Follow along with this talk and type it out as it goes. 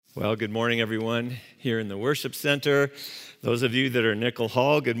Well, good morning, everyone here in the worship center. Those of you that are Nickel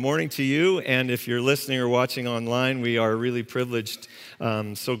Hall, good morning to you. And if you're listening or watching online, we are really privileged.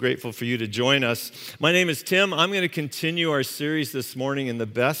 So grateful for you to join us. My name is Tim. I'm going to continue our series this morning in the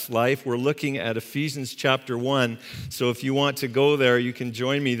best life. We're looking at Ephesians chapter 1. So if you want to go there, you can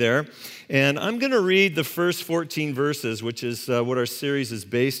join me there. And I'm going to read the first 14 verses, which is what our series is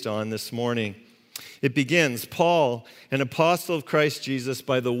based on this morning. It begins, Paul, an apostle of Christ Jesus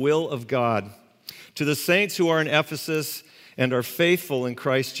by the will of God, to the saints who are in Ephesus and are faithful in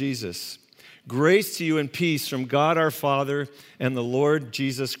Christ Jesus. Grace to you and peace from God our Father and the Lord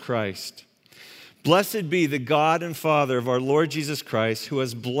Jesus Christ. Blessed be the God and Father of our Lord Jesus Christ, who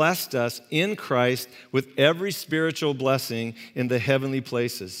has blessed us in Christ with every spiritual blessing in the heavenly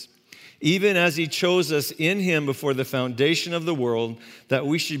places, even as he chose us in him before the foundation of the world, that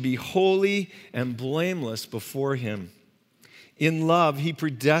we should be holy and blameless before him. In love, he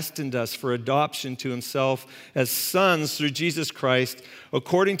predestined us for adoption to himself as sons through Jesus Christ,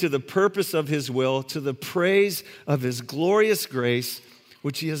 according to the purpose of his will, to the praise of his glorious grace,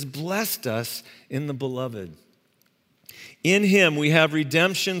 which he has blessed us in the beloved. In him we have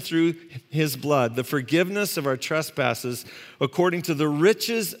redemption through his blood, the forgiveness of our trespasses, according to the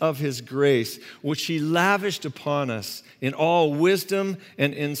riches of his grace, which he lavished upon us in all wisdom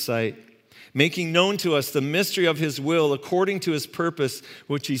and insight, making known to us the mystery of his will, according to his purpose,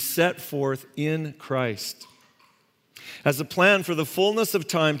 which he set forth in Christ, as a plan for the fullness of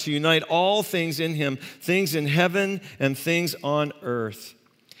time to unite all things in him, things in heaven and things on earth.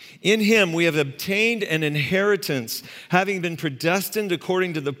 In him we have obtained an inheritance, having been predestined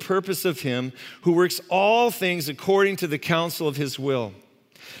according to the purpose of him who works all things according to the counsel of his will,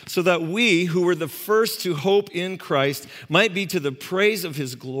 so that we, who were the first to hope in Christ, might be to the praise of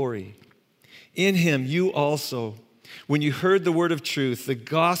his glory. In him you also, when you heard the word of truth, the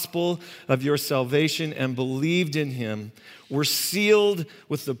gospel of your salvation, and believed in him, were sealed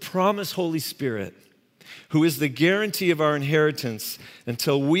with the promised Holy Spirit, who is the guarantee of our inheritance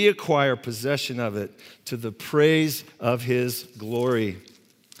until we acquire possession of it, to the praise of his glory.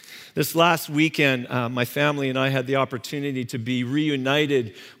 This last weekend, my family and I had the opportunity to be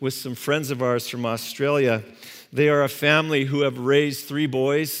reunited with some friends of ours from Australia. They are a family who have raised 3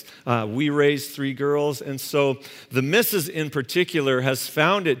 boys. We raised 3 girls. And so the missus in particular has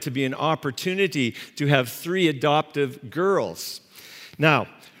found it to be an opportunity to have 3 adoptive girls. Now,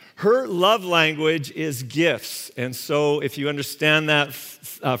 her love language is gifts. And so if you understand that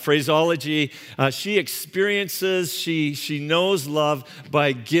phraseology, she experiences, she knows love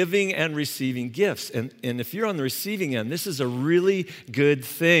by giving and receiving gifts. And if you're on the receiving end, this is a really good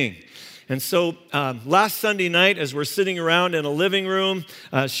thing. And so last Sunday night, as we're sitting around in a living room,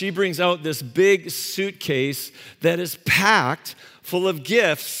 she brings out this big suitcase that is packed full of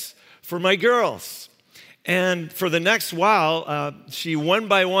gifts for my girls. And for the next while, she one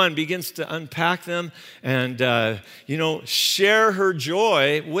by one begins to unpack them and, share her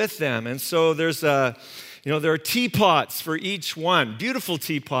joy with them. And so there are teapots for each one, beautiful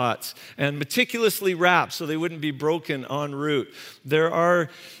teapots, and meticulously wrapped so they wouldn't be broken en route. There are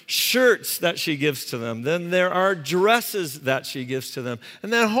shirts that she gives to them. Then there are dresses that she gives to them.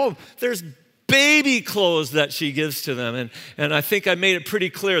 And then home, there's baby clothes that she gives to them. And I think I made it pretty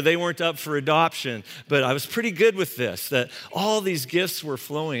clear they weren't up for adoption, but I was pretty good with this, that all these gifts were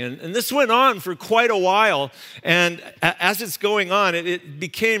flowing. And this went on for quite a while. And as it's going on, it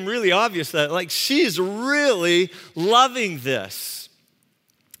became really obvious that she's really loving this.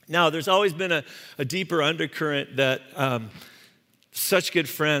 Now, there's always been a deeper undercurrent that such good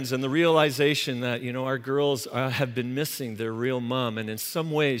friends, and the realization that, our girls have been missing their real mom. And in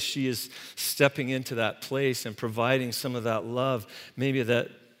some ways, she is stepping into that place and providing some of that love, maybe that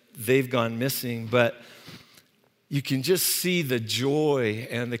they've gone missing. But you can just see the joy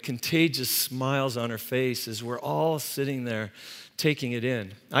and the contagious smiles on her face as we're all sitting there taking it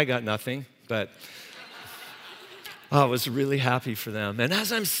in. I got nothing, but I was really happy for them. And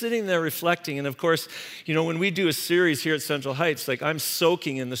as I'm sitting there reflecting, and of course, when we do a series here at Central Heights, I'm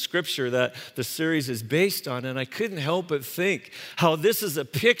soaking in the scripture that the series is based on, and I couldn't help but think how this is a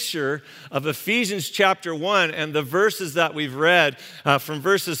picture of Ephesians chapter 1 and the verses that we've read from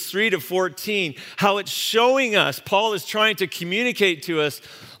verses 3 to 14, how it's showing us, Paul is trying to communicate to us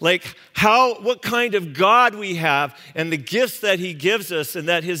what kind of God we have and the gifts that he gives us, and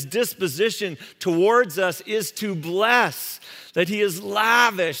that his disposition towards us is to bless, that he is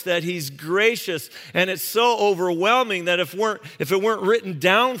lavish, that he's gracious. And it's so overwhelming that if it weren't written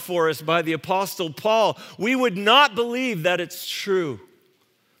down for us by the Apostle Paul, we would not believe that it's true.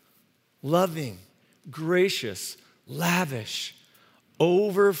 Loving, gracious, lavish,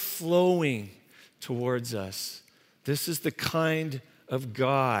 overflowing towards us. This is the kind of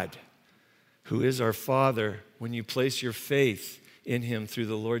God who is our Father when you place your faith in him through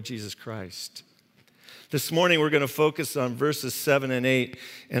the Lord Jesus Christ. This morning, we're going to focus on verses 7 and 8,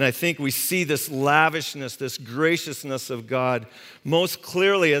 and I think we see this lavishness, this graciousness of God most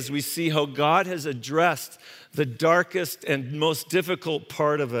clearly as we see how God has addressed the darkest and most difficult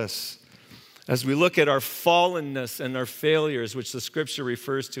part of us. As we look at our fallenness and our failures, which the scripture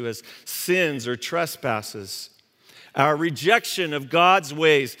refers to as sins or trespasses, our rejection of God's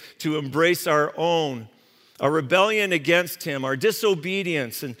ways to embrace our own, our rebellion against him, our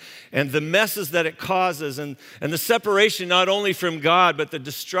disobedience, and the messes that it causes, and the separation not only from God, but the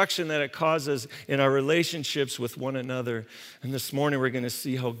destruction that it causes in our relationships with one another. And this morning we're going to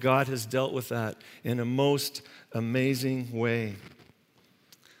see how God has dealt with that in a most amazing way.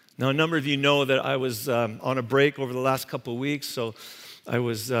 Now, a number of you know that I was on a break over the last couple of weeks, so I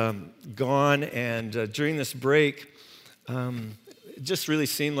was gone, and during this break, it just really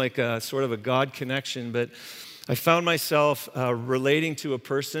seemed like a sort of a God connection, but I found myself relating to a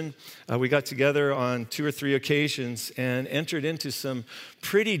person. We got together on 2 or 3 occasions and entered into some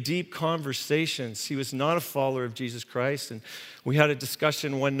pretty deep conversations. He was not a follower of Jesus Christ, and we had a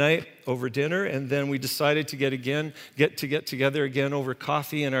discussion one night over dinner, and then we decided to get together again over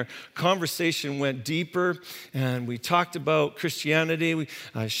coffee, and our conversation went deeper, and we talked about Christianity.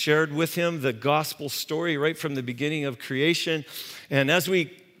 I shared with him the gospel story right from the beginning of creation, and as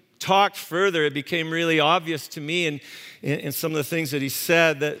we talked further, it became really obvious to me in some of the things that he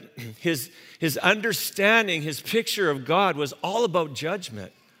said that his understanding, his picture of God was all about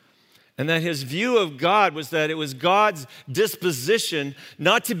judgment. And that his view of God was that it was God's disposition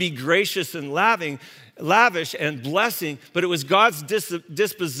not to be gracious and lavish and blessing, but it was God's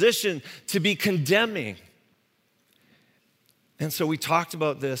disposition to be condemning. And so we talked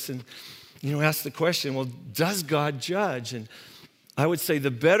about this and, asked the question, well, does God judge? And I would say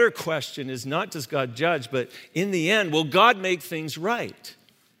the better question is not does God judge, but in the end, will God make things right?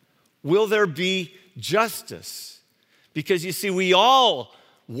 Will there be justice? Because you see, we all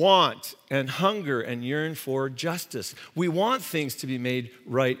want and hunger and yearn for justice. We want things to be made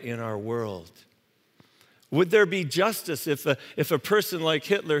right in our world. Would there be justice if a person like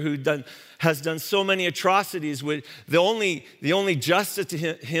Hitler, who has done so many atrocities, the only justice to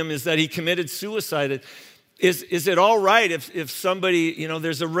him is that he committed suicide? Is it all right if somebody,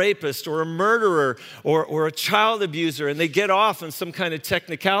 there's a rapist or a murderer or a child abuser and they get off on some kind of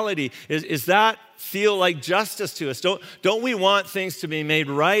technicality? Is that feel like justice to us? Don't we want things to be made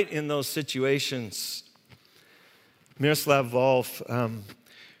right in those situations? Miroslav Volf,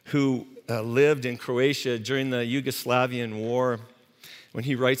 who lived in Croatia during the Yugoslavian war, when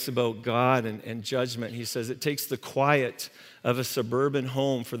he writes about God and judgment, he says, it takes the quiet of a suburban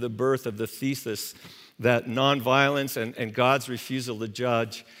home for the birth of the thesis that nonviolence and God's refusal to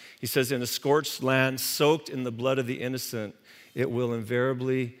judge. He says, in a scorched land soaked in the blood of the innocent, it will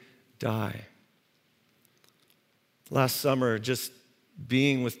invariably die. Last summer, just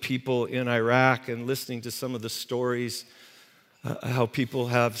being with people in Iraq and listening to some of the stories, how people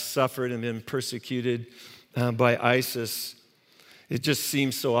have suffered and been persecuted by ISIS, it just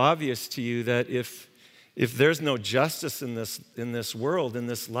seems so obvious to you that if there's no justice in this world, in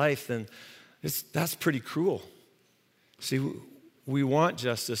this life, then that's pretty cruel. See, we want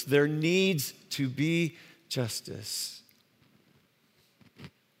justice. There needs to be justice.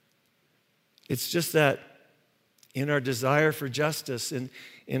 It's just that in our desire for justice, in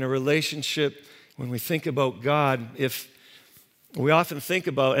a relationship, when we think about God, if we often think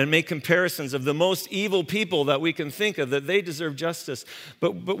about and make comparisons of the most evil people that we can think of, that they deserve justice. But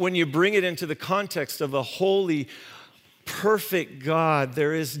when you bring it into the context of a holy, perfect God,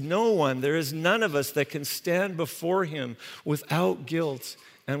 there is none of us that can stand before him without guilt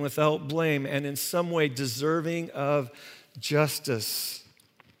and without blame and in some way deserving of justice.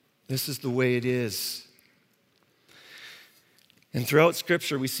 This is the way it is. And throughout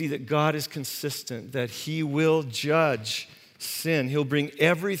Scripture, we see that God is consistent, that he will judge sin. He'll bring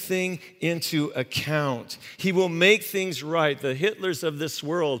everything into account. He will make things right. The Hitlers of this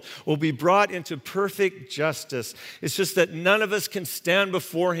world will be brought into perfect justice. It's just that none of us can stand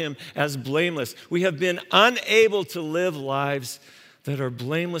before him as blameless. We have been unable to live lives that are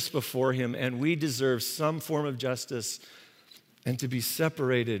blameless before him, and we deserve some form of justice and to be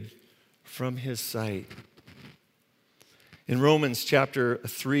separated from his sight. In Romans chapter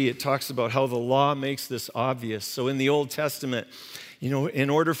 3, it talks about how the law makes this obvious. So in the Old Testament, in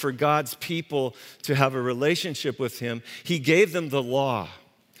order for God's people to have a relationship with him, he gave them the law.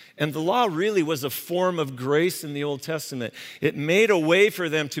 And the law really was a form of grace in the Old Testament. It made a way for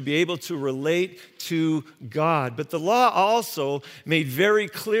them to be able to relate to God. But the law also made very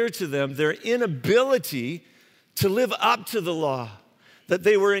clear to them their inability to live up to the law, that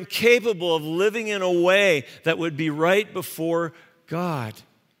they were incapable of living in a way that would be right before God.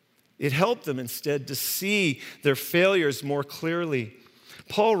 It helped them instead to see their failures more clearly.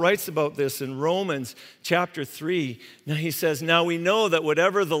 Paul writes about this in Romans chapter 3. Now he says, "Now we know that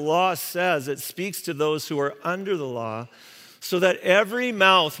whatever the law says, it speaks to those who are under the law, so that every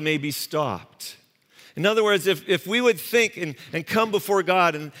mouth may be stopped." In other words, if we would think and come before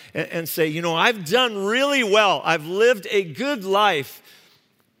God and say, you know, I've done really well, I've lived a good life,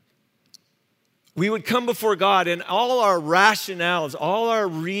 we would come before God and all our rationales, all our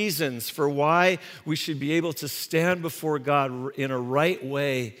reasons for why we should be able to stand before God in a right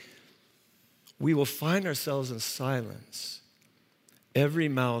way, we will find ourselves in silence. Every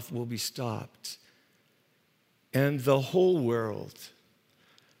mouth will be stopped. And the whole world,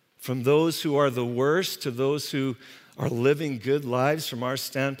 from those who are the worst to those who are living good lives from our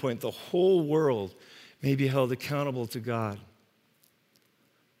standpoint, the whole world may be held accountable to God.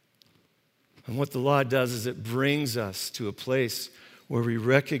 And what the law does is it brings us to a place where we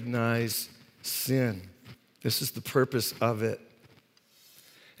recognize sin. This is the purpose of it.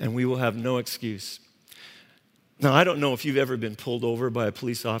 And we will have no excuse. Now, I don't know if you've ever been pulled over by a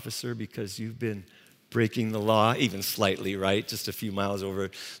police officer because you've been breaking the law, even slightly, right? Just a few miles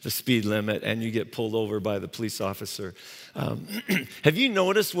over the speed limit, and you get pulled over by the police officer. Have you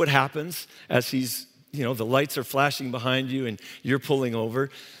noticed what happens as the lights are flashing behind you and you're pulling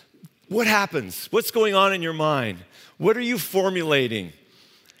over? What happens? What's going on in your mind? What are you formulating?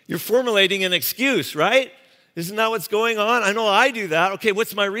 You're formulating an excuse, right? Isn't that what's going on? I know I do that. Okay,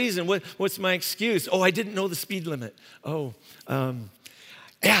 what's my reason? What's my excuse? Oh, I didn't know the speed limit. I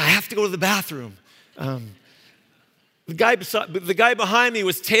have to go to the bathroom. The guy behind me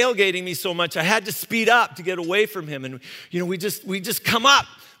was tailgating me so much, I had to speed up to get away from him. And, we just come up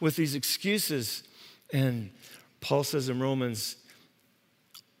with these excuses. And Paul says in Romans,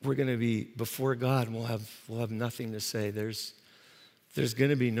 we're going to be before God and we'll have nothing to say. There's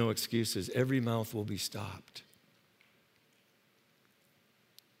going to be no excuses. Every mouth will be stopped.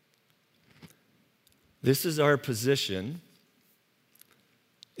 This is our position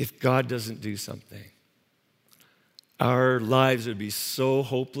if God doesn't do something. Our lives would be so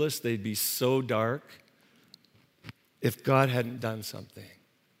hopeless, they'd be so dark if God hadn't done something.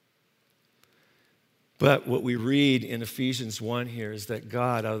 But what we read in Ephesians 1 here is that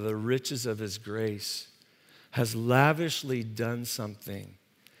God, out of the riches of his grace, has lavishly done something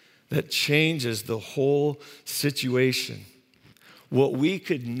that changes the whole situation. What we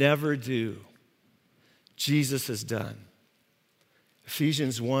could never do, Jesus has done.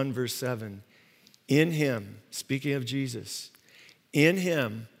 Ephesians 1 verse 7, in him, speaking of Jesus, in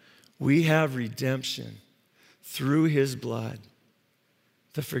him we have redemption through his blood,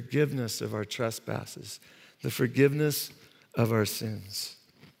 the forgiveness of our trespasses, the forgiveness of our sins.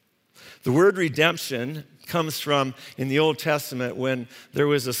 The word redemption comes from, in the Old Testament, when there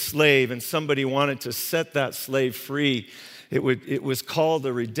was a slave and somebody wanted to set that slave free, it was called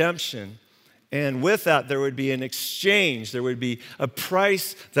a redemption. And with that, there would be an exchange. There would be a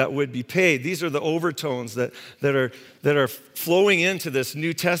price that would be paid. These are the overtones that are flowing into this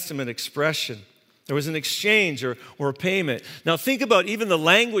New Testament expression. There was an exchange or a payment. Now think about even the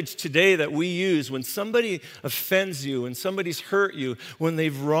language today that we use when somebody offends you, when somebody's hurt you, when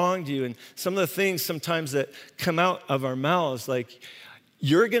they've wronged you, and some of the things sometimes that come out of our mouths like,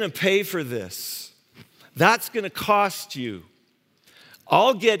 you're going to pay for this. That's going to cost you.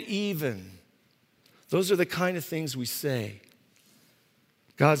 I'll get even. Those are the kind of things we say.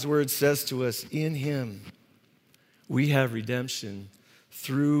 God's word says to us, in him we have redemption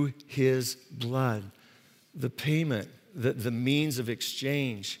through his blood. The payment, the means of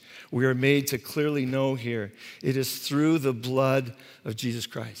exchange, we are made to clearly know here. It is through the blood of Jesus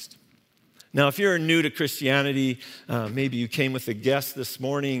Christ. Now, if you're new to Christianity, maybe you came with a guest this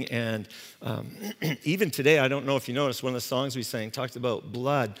morning, and even today, I don't know if you noticed, one of the songs we sang talked about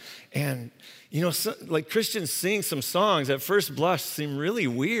blood. And, like Christians sing some songs at first blush seem really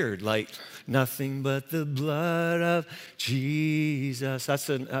weird, like, nothing but the blood of Jesus. That's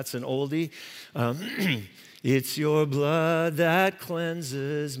an oldie. It's your blood that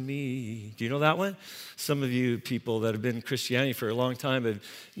cleanses me. Do you know that one? Some of you people that have been in Christianity for a long time,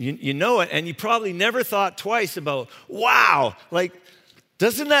 you know it, and you probably never thought twice about, wow, like,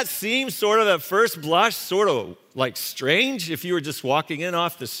 doesn't that seem sort of at first blush sort of like strange if you were just walking in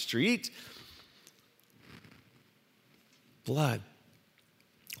off the street? Blood.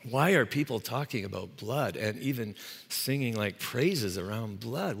 Why are people talking about blood and even singing like praises around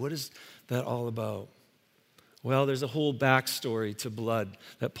blood? What is that all about? Well, there's a whole backstory to blood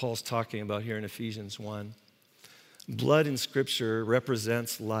that Paul's talking about here in Ephesians 1. Blood in Scripture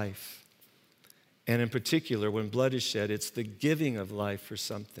represents life. And in particular, when blood is shed, it's the giving of life for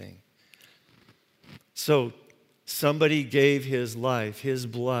something. So somebody gave his life, his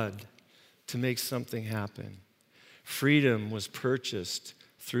blood, to make something happen. Freedom was purchased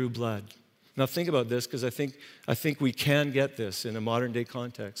through blood. Now think about this, because I think we can get this in a modern day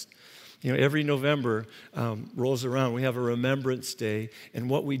context. You know, every November rolls around, we have a Remembrance Day, and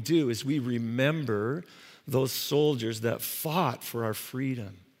what we do is we remember those soldiers that fought for our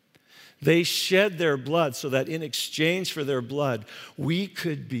freedom. They shed their blood so that in exchange for their blood, we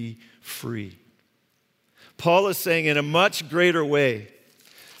could be free. Paul is saying in a much greater way,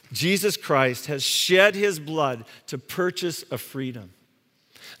 Jesus Christ has shed his blood to purchase a freedom.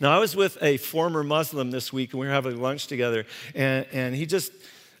 Now, I was with a former Muslim this week, and we were having lunch together, and he just,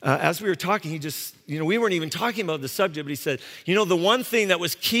 as we were talking, he just, we weren't even talking about the subject, but he said, the one thing that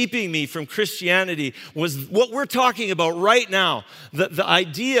was keeping me from Christianity was what we're talking about right now, the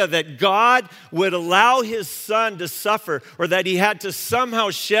idea that God would allow his son to suffer, or that he had to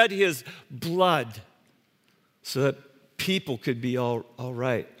somehow shed his blood so that people could be all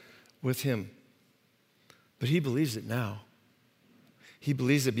right with him. But he believes it now. He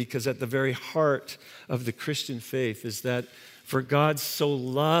believes it because at the very heart of the Christian faith is that for God so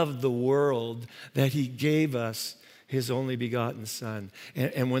loved the world that he gave us his only begotten son.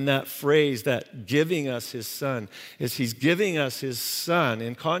 And when that phrase, that giving us his son, is he's giving us his son,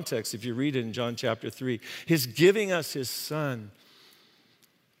 in context, if you read it in John chapter 3, he's giving us his son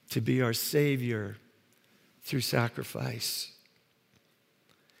to be our Savior through sacrifice.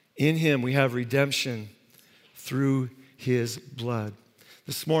 In him we have redemption through his blood.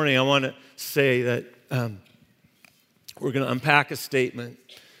 This morning I want to say that we're going to unpack a statement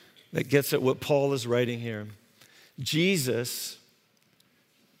that gets at what Paul is writing here. Jesus,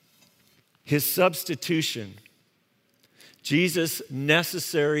 his substitution, Jesus'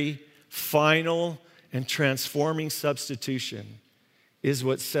 necessary, final, and transforming substitution is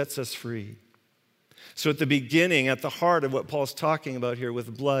what sets us free. So at the beginning, at the heart of what Paul's talking about here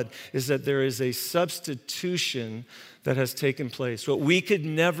with blood, is that there is a substitution that has taken place. What we could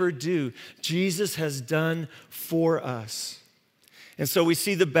never do, Jesus has done for us. And so we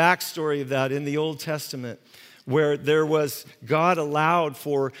see the backstory of that in the Old Testament, where there was, God allowed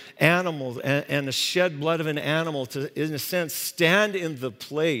for animals and the shed blood of an animal to, in a sense, stand in the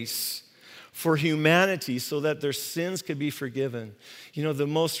place for humanity so that their sins could be forgiven. The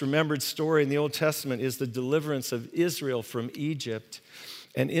most remembered story in the Old Testament is the deliverance of Israel from Egypt.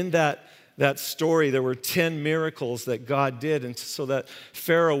 And in that story, there were 10 miracles that God did, and so that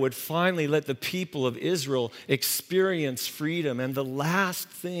Pharaoh would finally let the people of Israel experience freedom. And the last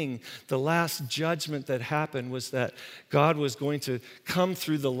thing, the last judgment that happened was that God was going to come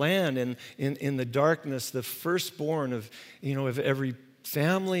through the land, and in the darkness, the firstborn of every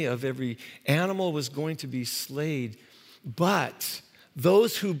family, of every animal was going to be slain. But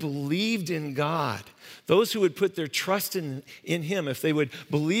those who believed in God, those who would put their trust in him, if they would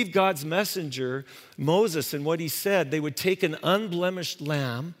believe God's messenger, Moses, and what he said, they would take an unblemished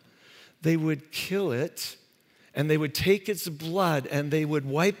lamb, they would kill it, and they would take its blood, and they would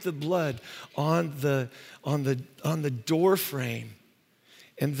wipe the blood on the door frame.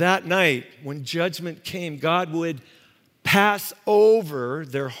 And that night, when judgment came, God would pass over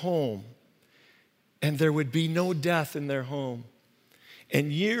their home, and there would be no death in their home.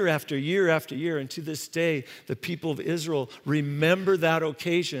 And year after year after year, and to this day, the people of Israel remember that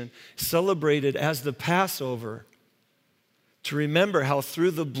occasion, celebrated as the Passover, to remember how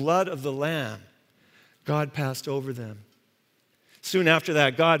through the blood of the Lamb, God passed over them. Soon after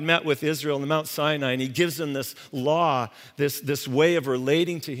that, God met with Israel on the Mount Sinai, and he gives them this law, this way of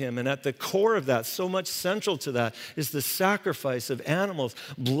relating to him. And at the core of that, so much central to that, is the sacrifice of animals,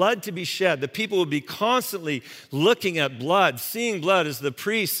 blood to be shed. The people would be constantly looking at blood, seeing blood as the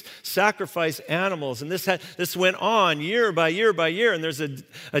priests sacrifice animals. And this went on year by year by year. And there's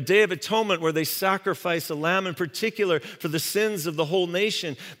a Day of Atonement where they sacrifice a lamb in particular for the sins of the whole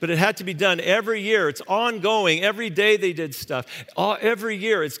nation. But it had to be done every year. It's ongoing. Every day they did stuff. Every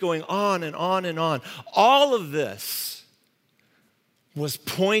year it's going on and on and on. All of this was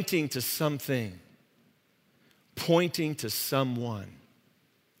pointing to something, pointing to someone.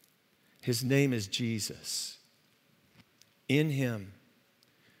 His name is Jesus. In him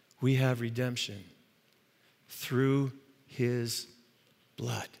we have redemption through his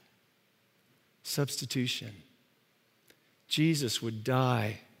blood. Substitution. Jesus would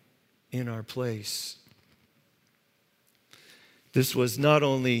die in our place. This was not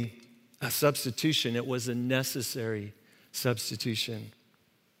only a substitution, it was a necessary substitution.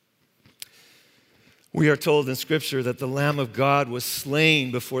 We are told in Scripture that the Lamb of God was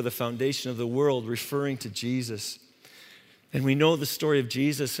slain before the foundation of the world, referring to Jesus. And we know the story of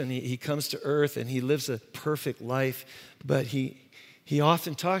Jesus, and he comes to earth and he lives a perfect life, but he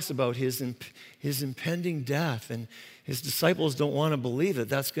often talks about his impending death, and his disciples don't want to believe that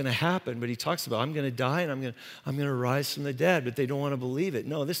that's going to happen, but he talks about, I'm going to die and I'm going to rise from the dead, but they don't want to believe it.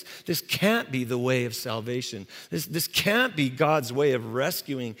 No, this can't be the way of salvation. This can't be God's way of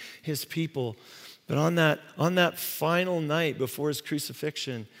rescuing his people. But on that final night before his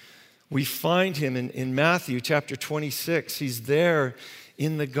crucifixion, we find him in Matthew chapter 26. He's there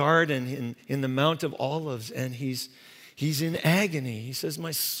in the garden, in the Mount of Olives, and he's in agony. He says,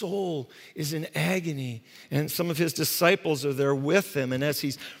 my soul is in agony. And some of his disciples are there with him. And as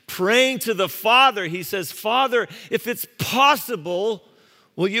he's praying to the Father, he says, Father, if it's possible,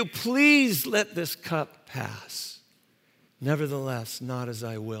 will you please let this cup pass? Nevertheless, not as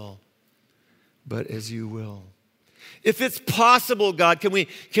I will, but as you will. If it's possible, God, can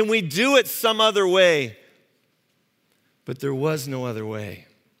we do it some other way? But there was no other way.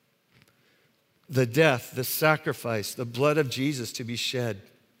 The death, the sacrifice, the blood of Jesus to be shed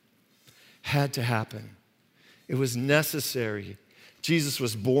had to happen. It was necessary. Jesus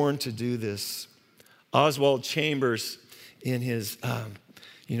was born to do this. Oswald Chambers, in his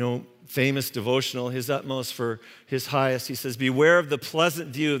famous devotional, his utmost for his highest, he says, beware of the pleasant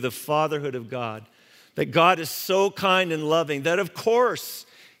view of the fatherhood of God, that God is so kind and loving that of course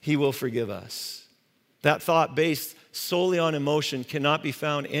he will forgive us. That thought based solely on emotion cannot be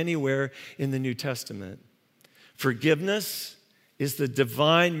found anywhere in the New Testament. Forgiveness is the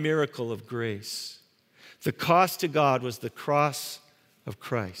divine miracle of grace. The cost to God was the cross of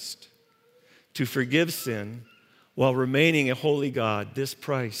Christ. To forgive sin while remaining a holy God, this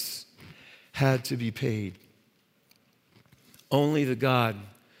price had to be paid. Only the God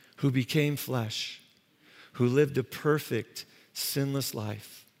who became flesh, who lived a perfect, sinless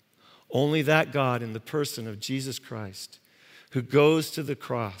life, only that God in the person of Jesus Christ, who goes to the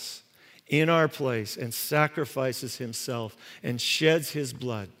cross in our place and sacrifices himself and sheds his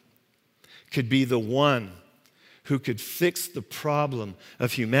blood, could be the one who could fix the problem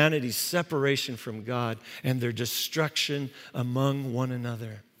of humanity's separation from God and their destruction among one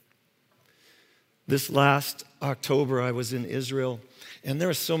another. This last October, I was in Israel, and there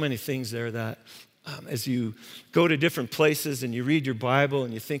are so many things there that as you go to different places and you read your Bible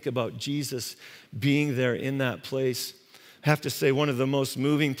and you think about Jesus being there in that place, I have to say one of the most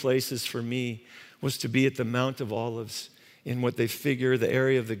moving places for me was to be at the Mount of Olives in what they figure the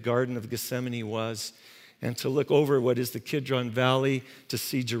area of the Garden of Gethsemane was, and to look over what is the Kidron Valley, to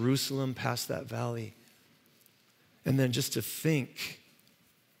see Jerusalem past that valley, and then just to think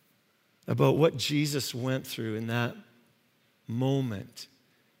about what Jesus went through in that moment,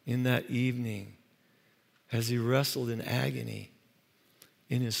 in that evening, as he wrestled in agony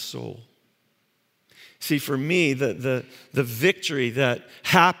in his soul. See, for me, the victory that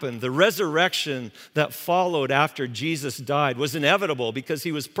happened, the resurrection that followed after Jesus died was inevitable because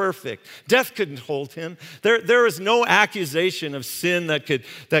he was perfect. Death couldn't hold him. There was no accusation of sin that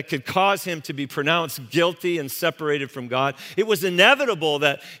could cause him to be pronounced guilty and separated from God. It was inevitable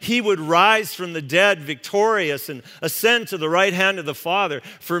that he would rise from the dead victorious and ascend to the right hand of the Father.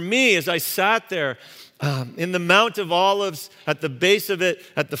 For me, as I sat there, in the Mount of Olives, at the base of it,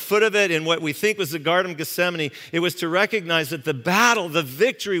 at the foot of it, in what we think was the Garden of Gethsemane, it was to recognize that the battle, the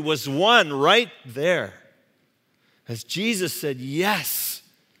victory was won right there. As Jesus said yes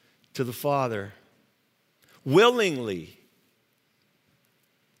to the Father, willingly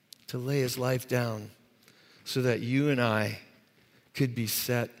to lay his life down so that you and I could be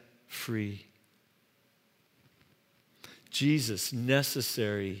set free. Jesus'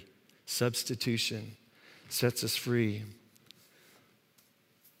 necessary substitution sets us free.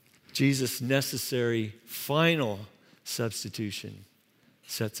 Jesus' necessary final substitution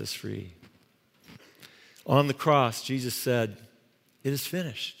sets us free. On the cross, Jesus said, "It is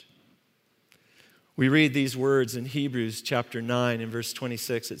finished." We read these words in Hebrews chapter 9 and verse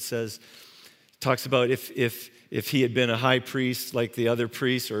 26. It says, talks about if he had been a high priest like the other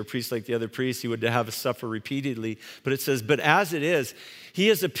priests or a priest like the other priests, he would have to suffer repeatedly. But it says, but as it is, he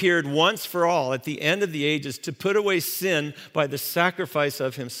has appeared once for all at the end of the ages to put away sin by the sacrifice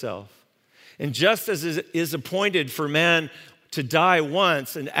of himself. And just as it is appointed for man to die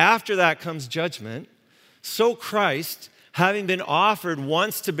once, and after that comes judgment, so Christ having been offered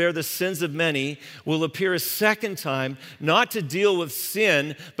once to bear the sins of many, will appear a second time, not to deal with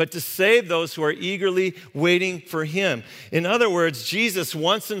sin, but to save those who are eagerly waiting for him. In other words, Jesus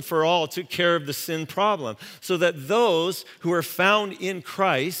once and for all took care of the sin problem, so that those who are found in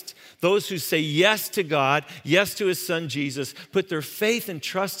Christ, those who say yes to God, yes to his son Jesus, put their faith and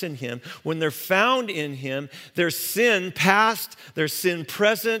trust in him, when they're found in him, their sin past, their sin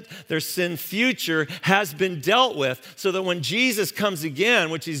present, their sin future has been dealt with, so that when Jesus comes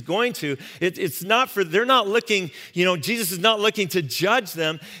again, which he's going to, it's not for, they're not looking, Jesus is not looking to judge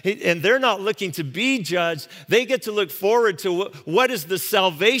them, and they're not looking to be judged. They get to look forward to what is the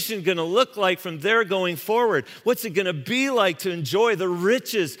salvation going to look like from there going forward? What's it going to be like to enjoy the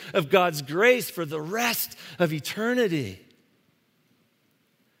riches of God's grace for the rest of eternity?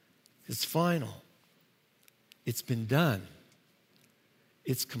 It's final. It's been done.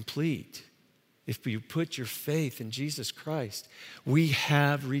 It's complete. If you put your faith in Jesus Christ, we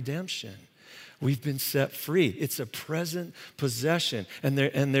have redemption. We've been set free. It's a present possession. And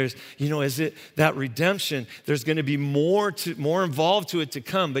there's, that redemption, there's going to be more involved to it to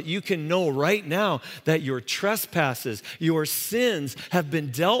come. But you can know right now that your trespasses, your sins have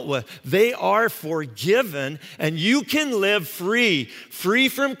been dealt with. They are forgiven, and you can live free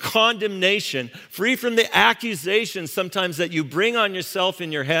from condemnation, free from the accusations sometimes that you bring on yourself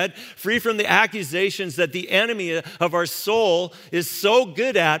in your head, free from the accusations that the enemy of our soul is so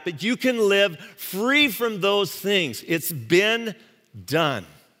good at, but you can live free from those things. It's been done.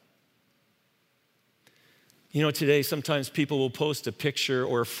 Today sometimes people will post a picture,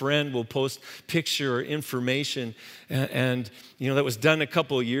 or a friend will post picture or information, and that was done a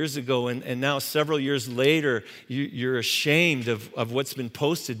couple of years ago, and now several years later, you're ashamed of what's been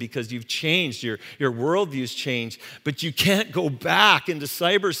posted because you've changed, your worldview's changed, but you can't go back into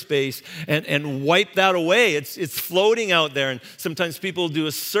cyberspace and wipe that away. It's floating out there, and sometimes people do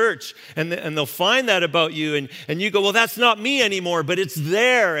a search, and they'll find that about you, and you go, well, that's not me anymore, but it's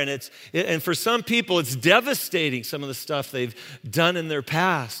there, and for some people, it's devastating, some of the stuff they've done in their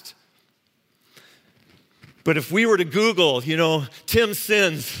past. But if we were to Google, Tim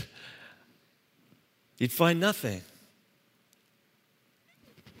sins, you'd find nothing.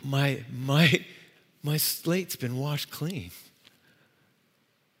 My slate's been washed clean.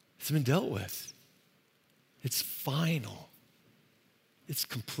 It's been dealt with. It's final. It's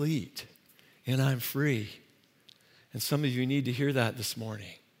complete. And I'm free. And some of you need to hear that this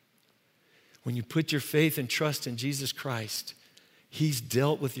morning. When you put your faith and trust in Jesus Christ, he's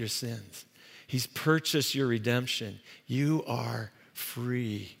dealt with your sins. He's purchased your redemption. You are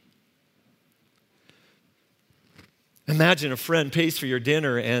free. Imagine a friend pays for your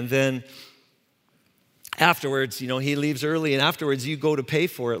dinner, and then afterwards, he leaves early, and afterwards you go to pay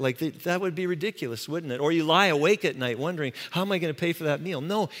for it. Like, that would be ridiculous, wouldn't it? Or you lie awake at night wondering, how am I going to pay for that meal?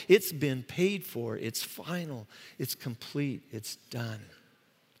 No, it's been paid for. It's final. It's complete. It's done.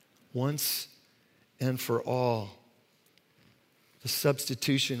 Once and for all. The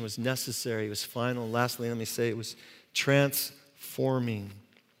substitution was necessary. It was final. And lastly, let me say it was transforming.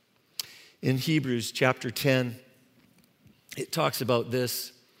 In Hebrews chapter 10, it talks about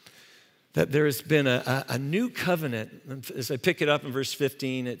this, that there has been a new covenant. As I pick it up in verse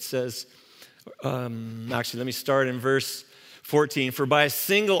 15, it says, let me start in verse 14. For by a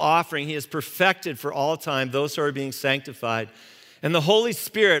single offering he has perfected for all time those who are being sanctified. And the Holy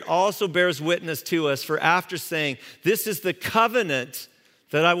Spirit also bears witness to us, for after saying, this is the covenant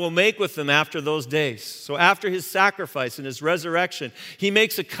that I will make with them after those days. So after his sacrifice and his resurrection, he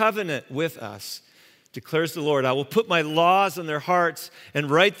makes a covenant with us, declares the Lord. I will put my laws on their hearts and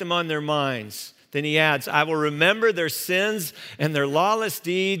write them on their minds. Then he adds, I will remember their sins and their lawless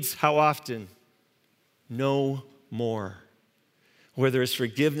deeds. How often? No more. Where there is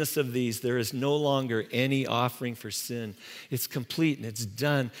forgiveness of these, there is no longer any offering for sin. It's complete and it's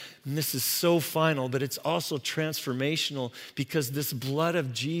done. And this is so final, but it's also transformational, because this blood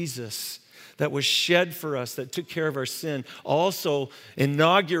of Jesus that was shed for us, that took care of our sin, also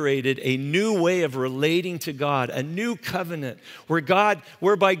inaugurated a new way of relating to God, a new covenant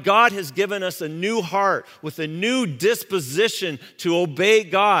whereby God has given us a new heart with a new disposition to obey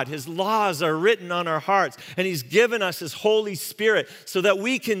God. His laws are written on our hearts, and he's given us his Holy Spirit so that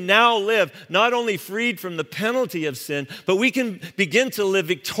we can now live not only freed from the penalty of sin, but we can begin to live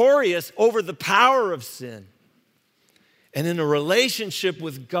victorious over the power of sin. And in a relationship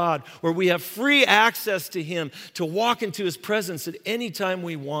with God where we have free access to him to walk into his presence at any time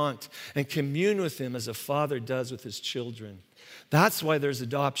we want and commune with him as a father does with his children. That's why there's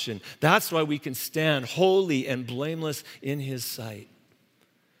adoption. That's why we can stand holy and blameless in his sight.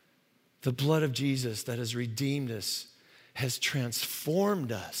 The blood of Jesus that has redeemed us has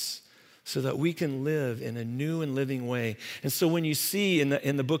transformed us so that we can live in a new and living way. And so when you see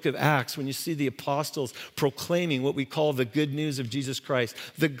in the book of Acts, when you see the apostles proclaiming what we call the good news of Jesus Christ,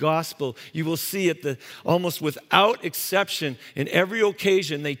 the gospel, you will see it almost without exception in every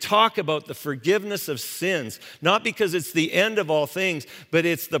occasion, they talk about the forgiveness of sins, not because it's the end of all things, but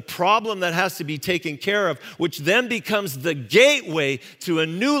it's the problem that has to be taken care of, which then becomes the gateway to a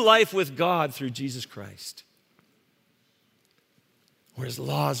new life with God through Jesus Christ. Where his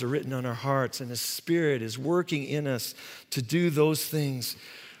laws are written on our hearts and his Spirit is working in us to do those things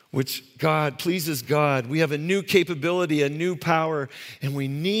which pleases God. We have a new capability, a new power, and we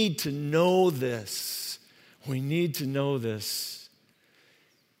need to know this. We need to know this.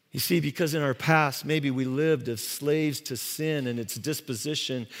 You see, because in our past, maybe we lived as slaves to sin and its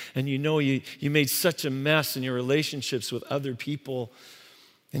disposition, and you made such a mess in your relationships with other people,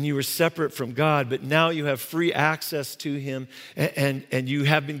 and you were separate from God, but now you have free access to him, and you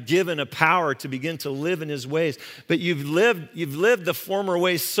have been given a power to begin to live in his ways. But you've lived the former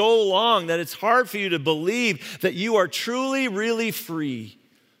ways so long that it's hard for you to believe that you are truly, really free.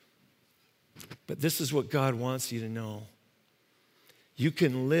 But this is what God wants you to know. You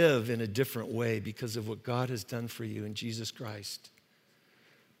can live in a different way because of what God has done for you in Jesus Christ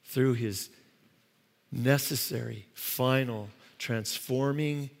through his necessary, final,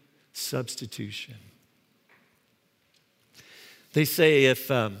 transforming substitution. They say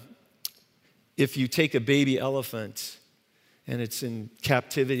if you take a baby elephant and it's in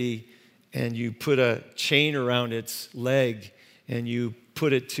captivity and you put a chain around its leg and you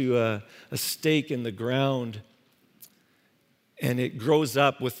put it to a stake in the ground and it grows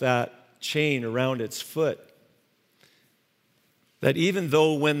up with that chain around its foot, that even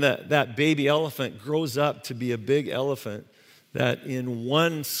though when that baby elephant grows up to be a big elephant, that in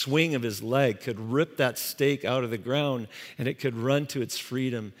one swing of his leg could rip that stake out of the ground and it could run to its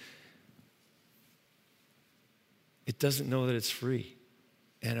freedom, it doesn't know that it's free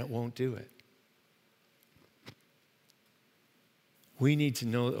and it won't do it. We need to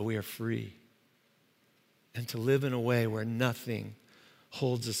know that we are free and to live in a way where nothing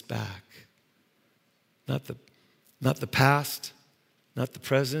holds us back. Not the past, not the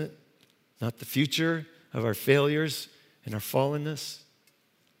present, not the future of our failures and our fallenness,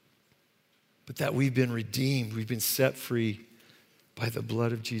 but that we've been redeemed, we've been set free by the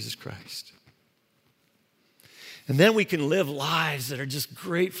blood of Jesus Christ. And then we can live lives that are just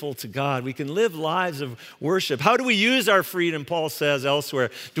grateful to God. We can live lives of worship. How do we use our freedom, Paul says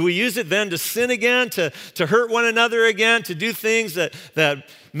elsewhere? Do we use it then to sin again, to hurt one another again, to do things that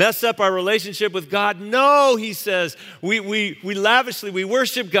mess up our relationship with God? No, he says. We lavishly, we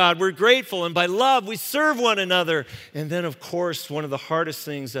worship God. We're grateful. And by love, we serve one another. And then, of course, one of the hardest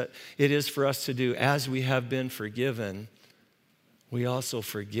things that it is for us to do, as we have been forgiven, we also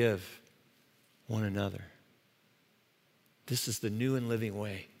forgive one another. This is the new and living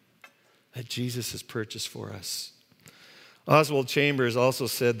way that Jesus has purchased for us. Oswald Chambers also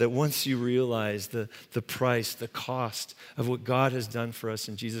said that once you realize the price, the cost of what God has done for us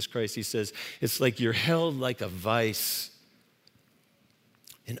in Jesus Christ, he says, it's like you're held like a vice.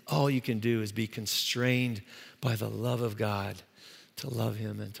 And all you can do is be constrained by the love of God to love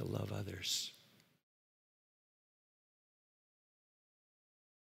him and to love others.